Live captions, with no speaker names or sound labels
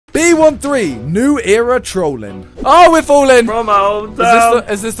3-1-3, new era trolling. Oh, we're falling. From our hometown.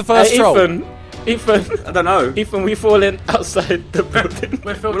 Is this the first troll? Ethan. I don't know. Ethan, we falling outside the building.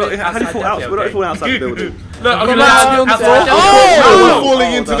 How do you fall out? We're not falling outside the building. Look, I'm gonna gonna on the floor. outside. We're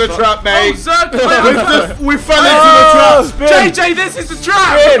falling into the trap, mate. We fell into the trap. JJ, this is the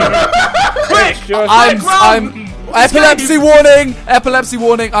trap. Quick! I'm epilepsy warning. Epilepsy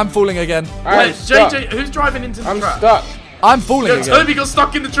warning. I'm falling again. Wait, JJ, who's driving into the I'm trap? stuck. I'm falling again. Toby got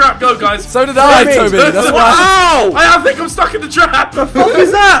stuck in the trap. Go, guys. So did I, Toby. That's why. Ow! I think I'm stuck in the trap. What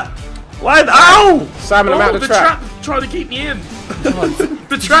is that? Why? Ow! Simon, I'm out of the trap. Trying to keep me in. The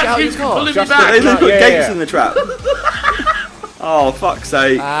get trap out keeps of your car? pulling me Just back. They put Yeah, gates yeah. in the trap. Oh, fuck's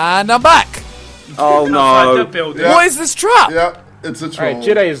sake. And I'm back. Oh, Outside the no. building. Yeah. What is this trap? Yeah, it's a troll. Alright,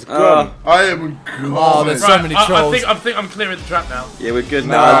 Jide is gone. I am gone. Oh, there's so many trolls. I think I'm clearing the trap now. Yeah, we're good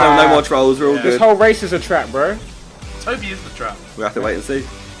now. No more trolls. We're all This good. whole race is a trap, bro. Toby is the trap. We have to wait and see.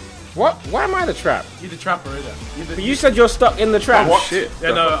 What? Why am I the trap? You're the trapper, either. But you said you're stuck in the trap. Oh, shit.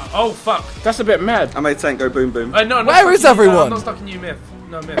 Yeah, no. Oh, fuck. That's a bit mad. I made tank go boom boom. No, I'm not Where is stuck in you, everyone? I'm not stuck in you, Myth.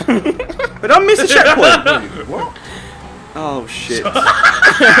 No, Myth. But I missed the checkpoint. What? Oh, shit.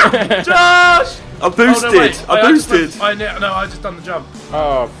 Josh! I boosted. Oh, no, wait. I boosted. I just done the jump.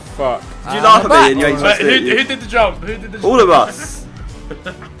 Oh, fuck. Did you laugh at me and you ain't Wait, supposed to hit who you? did the jump? Who did the jump? All of us.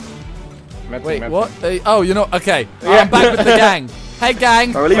 Wait, what? Oh, you're not. Okay. I'm back with the gang. Hey,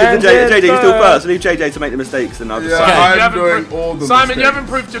 gang. Alright, leave it to JJ. You're still first. Leave JJ to make the mistakes and I'll just Yeah, You I'm haven't doing pro- all the Simon, you mistakes. haven't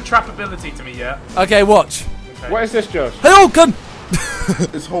proved your trap ability to me yet. Okay, watch. What is this, Josh? Hey, oh, gun.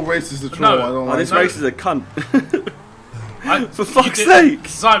 This whole race is a troll. No. I don't Oh, like this it. race is a cunt. For You fuck's did- sake.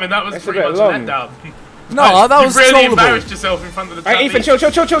 Simon, that was That's a pretty bit much long. a letdown. No, that was You really trollable. embarrassed yourself in front of the trap. Hey, Ethan,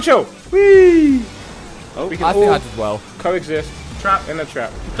 chill. Whee! We can I think all I did well. coexist Trap. in a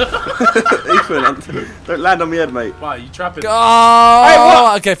trap. Ethan, don't land on me head, mate. Why, you trapping?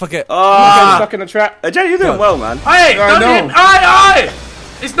 Oh, okay, fuck it. I'm Ah! stuck in the trap. Jay, you're doing well, man. Hey, I don't know. hit. Aye!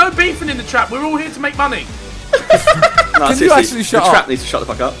 It's no beefing in the trap. We're all here to make money. Nah, you seriously, actually shut the up? trap needs to shut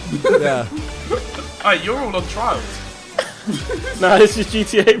the fuck up. Yeah. Hey, you're all on trials. Nah, this is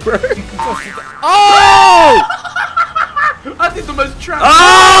GTA, bro. Oh! I did the most trap.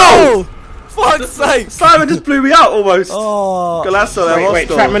 Oh! Fuck's sake. Simon just blew me out almost. Oh. Golasso, Wait,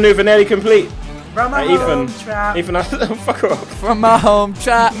 trap maneuver nearly complete. From my Ethan. home trap. Ethan, fuck off. From my home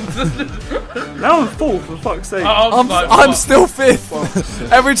chat. Now I'm full, for fuck's sake. I'm still fifth.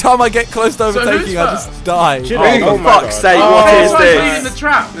 Every time I get close to overtaking, I first? just die. Jide, Oh, my fuck's God. sake, Oh, what is Who's in this? the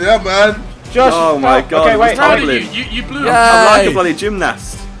trap? Yeah, man. Josh, Oh my help. God, Okay, wait. it's Proud of tumbling. you blew Yeah. up. I'm like a Yay. bloody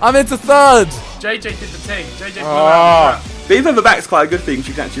gymnast. I'm into third. JJ did the thing. JJ blew Oh. out the trap. Being further back is quite a good thing.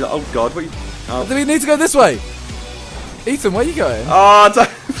 You can actually, like, oh God, what are you? Do we need to go this way? Ethan, where are you going? Oh,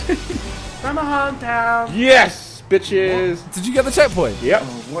 From my hometown. Yes, bitches. Did you get the checkpoint? Yep. Oh,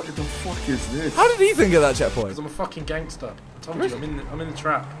 what the fuck is this? How did Ethan get that checkpoint? Because I'm a fucking gangster. I told you, I'm in the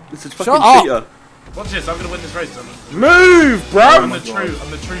trap. this is Shut fucking up. cheater. Watch this, I'm gonna win this race. Move, I'm bro.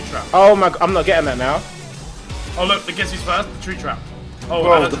 the true trap. Oh my God, I'm not getting that now. Oh look, guess who's first? The true trap. Oh,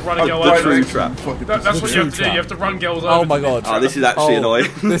 Bro, and I just run a girl the over. true trap. That's what you have to do. trap. You have to run girls over. Oh my to the God. trap. Oh, this is actually annoying.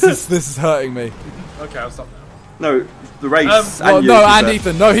 this is hurting me. Okay, I'll stop now. No, the race. Well, and you, no, to be and fair.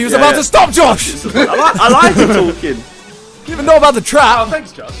 Ethan. No, he was Yeah, about yeah. to stop Josh. I like him talking. You even know about the Oh, trap.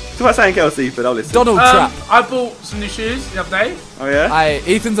 thanks, Josh. Talk about something else, Ethan. I'll listen. Donald Trap. I bought some new shoes the other day. Oh yeah.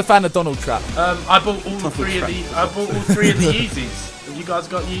 Ethan's a fan of Donald Trap. I bought all three of the Yeezys. Have you guys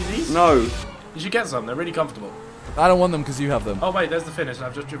got Yeezys? No. You should get some. They're really comfortable. I don't want them because you have them. Oh wait, there's the finish.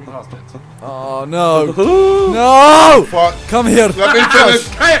 I've just driven past it. Oh no. No! Fuck. Come here. Let me finish.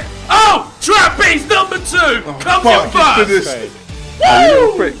 Hey! Oh! Trap beast number 2! Come Fuck, here you first! finished. Oh, you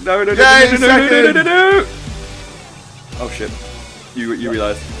little prick. No. Yeah, in second. Oh shit. You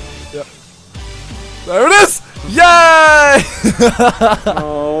realised. There it is! Yay!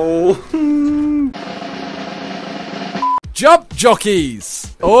 Oh. Jump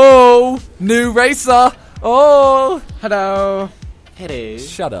jockeys. Oh, new racer. Oh. Hello. Hello.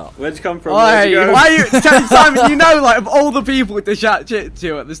 Shut up. Where'd you come from? Where'd Oi, you go? why are you, Simon? You know, like of all the people to chat shit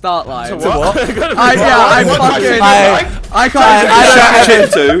to at the start line. To what? I fucking, I can't. Chat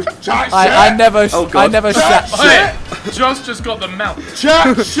shit too. I never, Oh, God. I never shat shit. Hey, Josh just got the mount.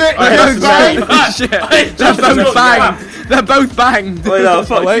 Chat shit. They're Bang. both shit. Hey, They're Josh just both got the banged. They're both banged. Wait, no,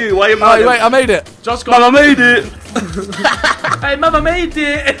 fuck Wait. you. Why are you Oh, mad? wait, I made it. Josh got I made it. Hey, Mama made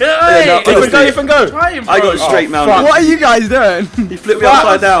it. no, Ethan, honestly, go. Try him, bro. I got straight mounted. What are you guys doing? He flipped me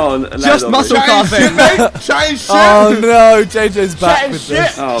upside down and Just landed on muscle me. car Chatting shit, thing. mate. Chatting shit. Oh no, JJ's back Chatting with shit.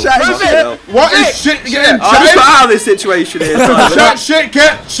 this. Oh, Chat fucking shit. hell. What is shit getting I just got chatted? out of this situation here. Simon. Chat shit,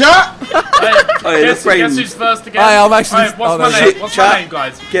 get chat. Hey, Oh, yeah, guess, the guess who's first again? Hey, I'm actually- Hey, what's oh, my no, name? shit, What's chat. my name,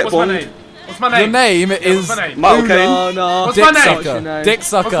 guys? Get What's my bombed. name? What's my Your name? name Yeah, is what's my name? Michael Caine. No. What's Dick my name? Sucker. What's your name? Dick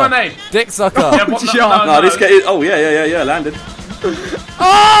Sucker. What's my name? Dick Sucker. Yeah, what, John. No, this guy is. Oh, yeah, landed.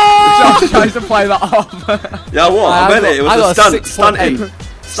 Josh tries to play that off. Yeah, what? I meant it. It I was got a a stunt. 6.8. Stunting.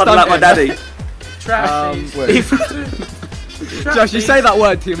 Stunting like my daddy. Trash. Wait. Josh, you say that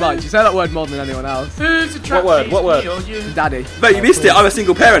word too much. You say that word more than anyone else. Who's a trash? What word? What word? Me or you? Daddy. Mate, you missed it. I'm a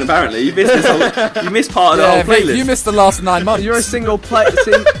single parent, apparently. You missed this whole, you missed part of the Yeah, whole mate, playlist. you missed the last 9 months. You're a single player.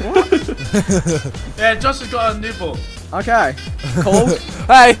 Yeah, Josh has got a new ball. Okay. Cool.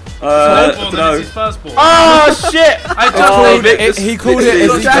 Hey, Small ball, then no. it's his first ball. Oh shit! I just Oh, named Vic, it. he called it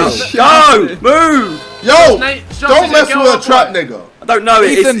Vic, Ezekiel. Go! Move! Yo, Nate, Josh, don't is it mess girl with or a trap boy? nigga. I don't know.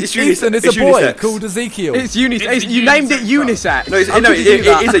 Ethan, It's Ethan is it's a boy unisex. called Ezekiel. It's unisex. It's You named it unisex, unisex. No, it's, How no, could it, you do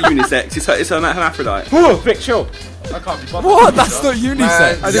that? it is a unisex. It's a hermaphrodite. Ooh, Vic, chill. I can't be bothered. What? That's not unisex.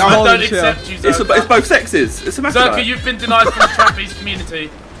 Man, I just yeah, I called don't him chill. accept you, It's Zerka. both sexes. It's a Zerka, hermaphrodite. you've been denied from the trapeze community.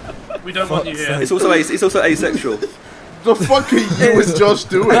 We don't want you here. It's also asexual. The fuck are you and Josh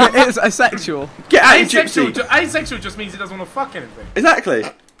doing? It's asexual. Get out, you Asexual, gypsy. asexual just means he doesn't want to fuck anything. Exactly.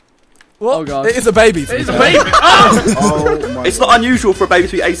 What? Oh, God. It is a baby. to It be is a fair. baby. Oh! Oh my It's not unusual for a baby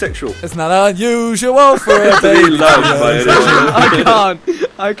to be asexual. It's not unusual for a To be baby. loved by anyone.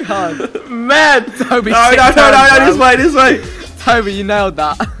 I can't. Man! Toby, No, sit no, down, no, man. this way. Toby, you nailed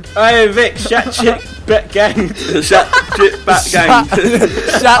that. Hey, Vic, chat chick, bet gang. Shut shit back gang.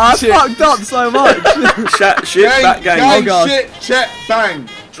 Shut I shit. fucked up so much. Shut shit back gang. Oh, God. shit, check, bang.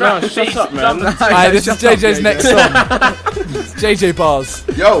 No, shut up, man. Alright, this is Shut up, JJ's JJ. next song. It's JJ bars.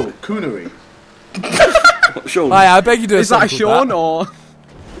 Yo, coonery. Sean. Hi, I beg you do Is that a song called Sean or?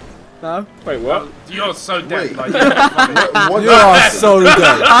 No. Wait, what? You're so dead. Wait. Like, you're not fucking- What You are so dead.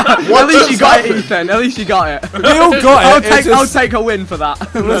 At least you got it, Ethan. At least you got it. We all got it. I'll take a win for that.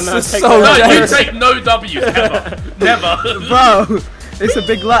 It was No, just take so that. No, you dead. take no W's ever. Never. Bro, it's a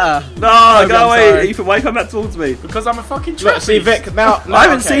big letter. No, I'm go away, sorry. Ethan. Why come back towards me? Because I'm a fucking Look, see, trapeze. Vic, now. I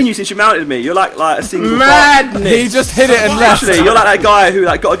haven't seen you since you mounted me. You're like a single. Madness! He just hit it and left. Actually, you're like that guy who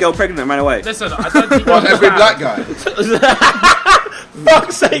got a girl pregnant and ran away. Listen, I don't think What, you every understand. black guy?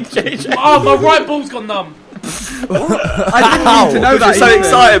 Fuck's sake, JJ. Oh, my right ball's gone numb. I didn't need to know You're that. so Ethan.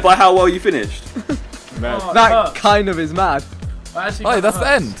 excited by how well you finished. Oh, it That hurts. kind of is mad. I actually Oh, kinda that's the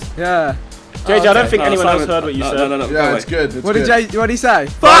hurts. end. Yeah. JJ, I don't think No, anyone Simon- else heard what you said. No, go Yeah, away. it's good. It's What did good. what did he say?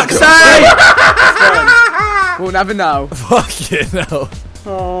 Fuck's sake! We'll never know. Fuck you, no.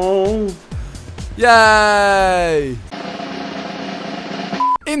 Oh. Yay!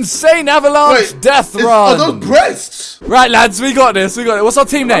 Insane avalanche Wait, death Are those run. breasts? Right, lads, we got this. We got it. What's our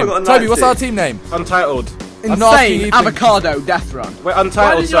team name? got a Toby, what's 90. our team name? Untitled. I'm not asking Insane Ethan. avocado death run. Wait,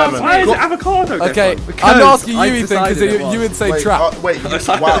 untitled, Simon. Why is it avocado? Okay, Death I'm not asking I you, Ethan, because decided it you was. would say Wait, trap. wait, Nice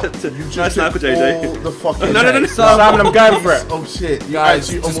wow. sniper, You nice just sniper, did JJ. all the fucking No. Simon, I'm going for it. Oh shit. You Guys,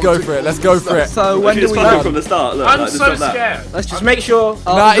 actually just almost go took for it. all Let's the go stuff. for it. So when do It's we fun go? from the start. Look, I'm like, just so like that. scared. Let's Just make sure.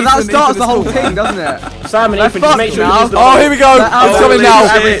 Oh, Nah, but that Ethan, starts Ethan the is whole cool. thing, doesn't it? Simon, They're Ethan, just make fucked sure you now. use the. Oh, here we go. Let It's out coming now.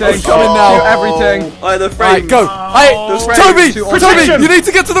 everything. It's coming Do now. everything. Oh, the frame. Alright, go. Hey, Toby, Toby, Protection. you need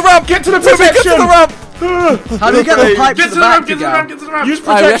to get to the ramp. Get to the Toby, get to the protection. ramp. How do we get the pipe Get to to the the ramp, back get to the ramp, again? get to the ramp. Use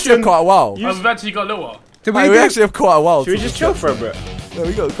Alright, we actually have protection. quite a while. I was about to, you got a little one. Did Alright, we we do? actually have quite a while. Should we just chill for a bit? Yeah,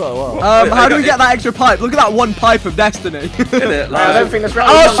 we got quite a while. How do we get that extra pipe? Look at that one pipe of destiny. It, like, I don't think that's right.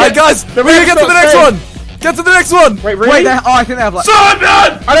 Oh, Oh, Alright, guys, we're gonna get to the next one. Get to the next one. Wait, really? Wait, I think they have like. Simon!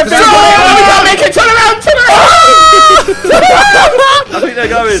 I don't think we can't make it. Turn around, turn around. I think they're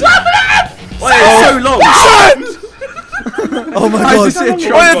going. Wait, it's so long. Oh my I god. just see a Oh,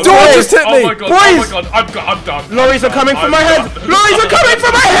 trunk. the door just hit Oh me. my god, Boys! oh my god, I'm done. Lorries are coming for my head. Lorries are coming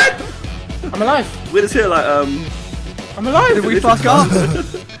for my head. I'm alive. We're just here like I'm alive. Did we fuck up?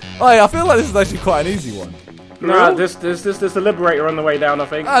 Oh, yeah, I feel like this is actually quite an easy one. Nah, there's the Liberator on the way down, I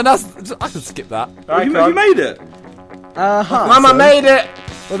think. And that's I could skip that. you made it. Mama made it.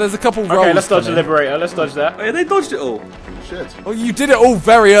 Well, there's a couple rolls. Okay, let's dodge the coming. Liberator. Let's dodge that. Oh, yeah, they dodged it all. Shit. Well, you did it all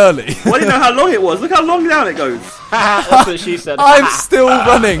very early. Well, I didn't know how long it was. Look how long down it goes. That's what she said. I'm still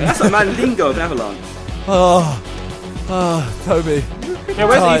running. That's a mandingo of an avalanche. Oh, Toby. Yeah,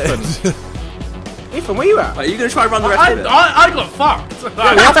 where's Tired. Ethan? Ethan, where you at? Are you going to try and run the rest of it? I got fucked. We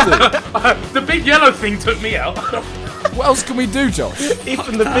have to. The big yellow thing took me out. What else can we do, Josh?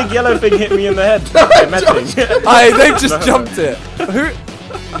 Ethan, the big yellow thing hit me in the head. Okay, Hey, they've just jumped it. Who?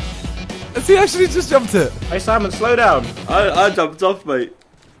 Has he actually just jumped it? Hey Simon, slow down. I jumped off, mate.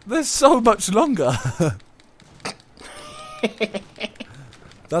 There's so much longer.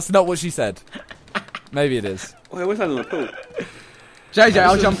 That's not what she said. Maybe it is. Wait, what's that on the pool? JJ,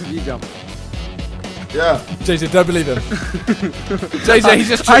 I'll jump if you jump. Yeah. JJ, don't believe him. JJ, he's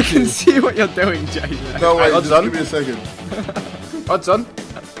just I tricked can you. see what you're doing, JJ. No, wait, Odds just on. give me a second. Odds on.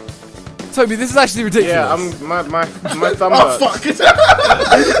 Toby, this is actually ridiculous. Yeah, my thumb Oh, hurts. fuck it.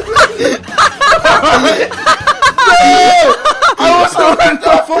 I also went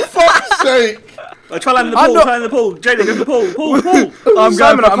off, for fuck's sake. Try land in the pool, try land in the pool. JJ, go to the pool, pool. I'm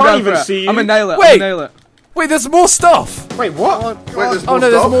Simon, I going can't even for it. see you. I'm gonna nail it. Wait. I'm gonna nail it. Wait, there's more stuff. Wait, what? Wait, there's Oh more no,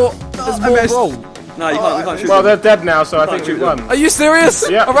 there's stuff? more. There's I more missed. roll. No, you can't shoot Well, them. they're dead now, so I think shoot we won. Are you serious?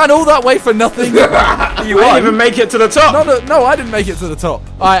 Yeah. I ran all that way for nothing. You I didn't won. even make it to the top. No, I didn't make it to the top.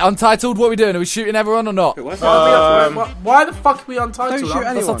 Alright, Untitled, what are we doing? Are we shooting everyone or not? What's Why the fuck are we untitled? Don't shoot That's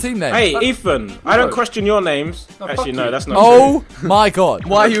our anyone. team name. Hey, Ethan, I don't question your names. Actually, no, you. that's not Oh my god.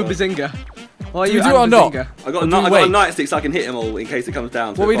 Why are you a Bazinga? Why are Do you we do it or and not? Bazinga? I got a Wait. nightstick so I can hit them all in case it comes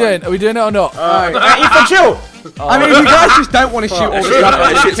down. What are we doing? Are we doing it or not? Ethan, chill. I mean, if you guys just don't want to shoot all the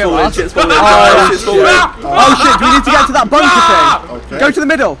stuff, Shit's kill falling, us. shit's falling, Oh, shit's falling. Oh shit, do we need to get to that bunker thing? Okay. Go to the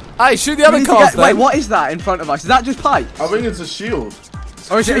middle. Hey, shoot the We other need to cars get, wait, then. what is that in front of us? Is that just pipe? I think it's a shield.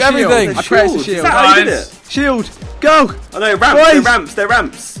 Or is it Shoot a shield? everything. I pray it's a Is shield. that how you did it? Shield, go! Oh no, Boys. they're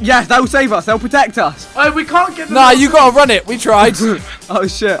ramps. Yes, they'll save us, they'll protect us. Oh, we can't get them. Nah, you gotta run it. We tried. Oh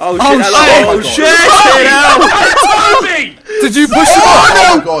shit. Oh shit, Toby! Did you push him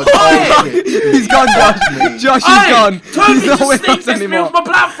Oh off? god. Oh, shit. He's gone, Josh. Josh, he's gone. Toby He's not just with sneaked us this me anymore. off my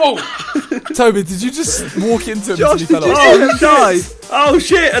platform. Toby, did you just walk into him Josh, until did he you fell see off? him die? Oh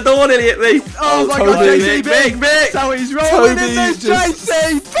shit, I don't want any hit me. Oh my Toby. god, JC, Big. So he's rolling Toby in this just-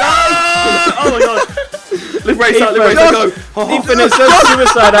 JC. Oh my god. Liberate, go. Ethan, it says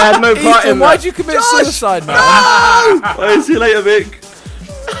suicide. I had no part Ethan, in why'd that. you commit suicide, man? I'll see you later, Vic.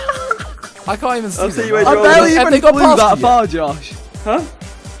 I can't even see I'll see them. you later. I Have barely they even got flew past that you far, Josh.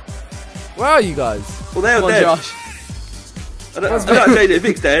 Where are you guys? Well, they're Come on, dead. Josh. I don't know, JJ,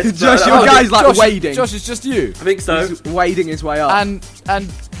 Vic's dead. Josh, but I your don't- guy's like Josh, wading. Josh, it's just you. I think so. He's wading his way up.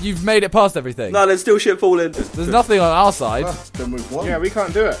 And you've made it past everything. No, there's still shit falling. There's nothing on our side. Then we've won. Yeah, we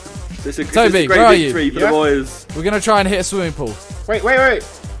can't do it. It's a Toby, great where are you? victory for Yeah? the boys. We're gonna try and hit a swimming pool. Wait.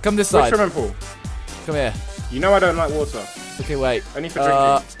 Come this Which side. swimming pool? Come here. You know I don't like water. Okay, wait. Only for drinking.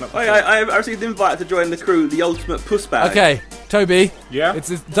 not for Wait, food. I received an invite to join the crew, the ultimate puss bag. Okay, Toby. Yeah? It's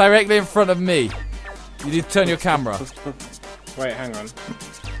directly in front of me. You need to turn your camera. Wait, hang on.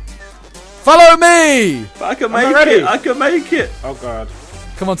 Follow me! But I can I'm not make ready. it. I can make it. Oh god.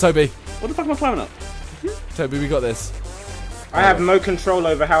 Come on, Toby. What the fuck am I climbing up? Toby, we got this. I have no control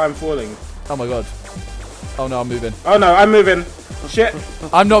over how I'm falling. Oh my god. Oh no, I'm moving. Oh no, I'm moving. Shit.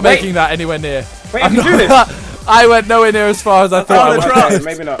 I'm not Wait. making that anywhere near. Wait, I I'm can do this. not- I went nowhere near as far as I thought I found would. the truck. Okay,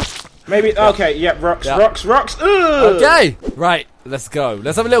 maybe not. Maybe, okay, yep, rocks. Yeah. Ugh. Okay, right. Let's go.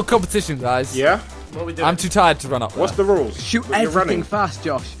 Let's have a little competition, guys. Yeah? What are we doing? I'm too tired to run up there. What's the rules? Shoot You're everything running. fast,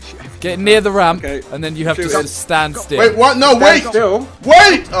 Josh. Shoot everything. Get near the ramp, Okay. and then you have to Shoot sort it. of stand still. Wait, what? No, wait! Still?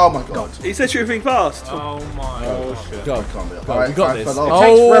 Wait! Oh my god. He said shoot everything fast. Oh my. Oh shit. Go. Can't be. Go. Alright, We got I this. fell off.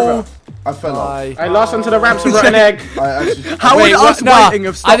 takes Oh, forever. I fell off. my. Hey, last one to the ramps of rotten egg. I actually. How Wait, would us nah, waiting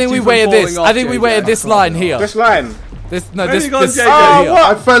have stopped I think we you from waited this. falling off, I think we JJ? waited this line here. This line. This no, Where this you gone, this JJ? bit Oh, here.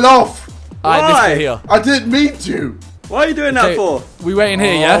 what? I fell off. Alright, this Why? bit here. I didn't mean to. Why are you doing that Okay, for? we waiting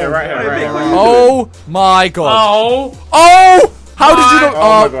here, Yeah, yeah? right here, right here. Right here. Oh my god. Oh. Oh! How did you not?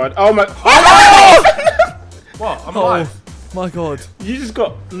 Oh my god. Oh my. What? I'm Oh alive. my god. You just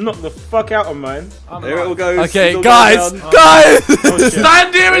got knocked the fuck out of mine. I'm There it all alive. goes. Okay, It's all guys, going down. guys. Oh shit.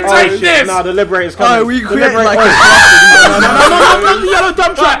 Stand here and Oh take shit. this. Nah, the Liberator's coming. Oh, we The created Liberator- like a No, not the yellow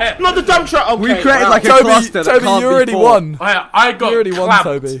dump truck. Right. Not the dump truck. Okay. We created like a Toby, cluster that Toby, can't you be already fought. won. I got You already won, clapped.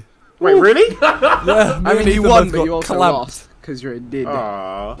 Toby. Wait, really? Yeah, I mean, you won, but you also clamped. lost because you're a did.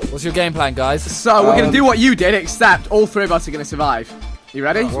 Aww. What's your game plan, guys? So we're gonna do what you did, except all three of us are gonna survive. You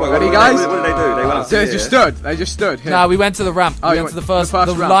ready? Ready, What guys? did they do? They went up So they here. just stood. They just stood. Here. Nah, we went to the ramp. Oh, We you went to the went first, to the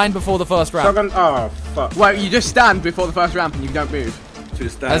first the ramp. line before the first ramp. Shotgun. Oh fuck. Well, you just stand before the first ramp and you don't move. Should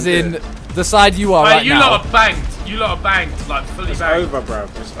stand As in here. the side you are Wait, right you now. lot are banged. You lot are banged. Like fully It's banged. over, bro.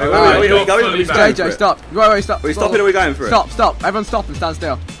 It's Wait, over. wait, wait, You're wait, go in, fully we back. stand for JJ, it. stop. Wait, stop. Are we stopping or are we going for it? Stop. Everyone stop and stand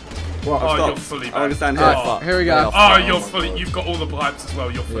still. What? Oh, Stop. you're fully I want to back. stand here. Alright, fuck. Here we go. Yeah, Oh, you're fully. You've got all the pipes as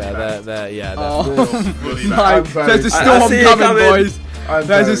well. You're fully Yeah, back. they're Oh Fully my! back. I'm very- There's a I storm see it coming, coming. boys. I'm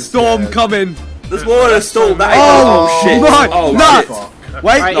There's very a storm scared. coming. There's more than a stall. That Oh, is shit. my- Oh no. shit. Fuck.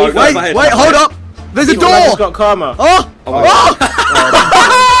 Wait, Right, wait, Ethan, my head. hold up. There's a Evil man just door. got karma. Oh! Oh,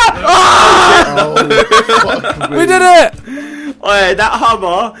 fuck We me. did it! I Oi, that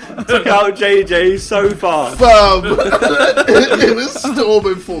Hummer took out JJ so far. It was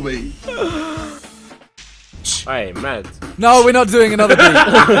storming for me. Hey, mad. No, we're not doing another beat.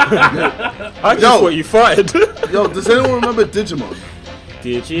 I just thought you fired. Yo, does anyone remember Digimon?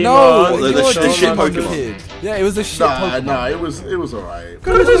 Digimon. No, the you're a shit Digimon Pokemon. kid. Yeah, it was a shit Nah, Pokemon. nah, it was alright.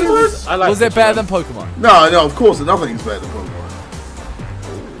 I like Was it better than Pokemon? No, of course, nothing's better than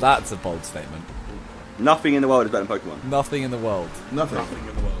Pokemon. That's a bold statement. Nothing in the world is better than Pokemon. Nothing in the world. Nothing.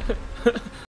 in the world.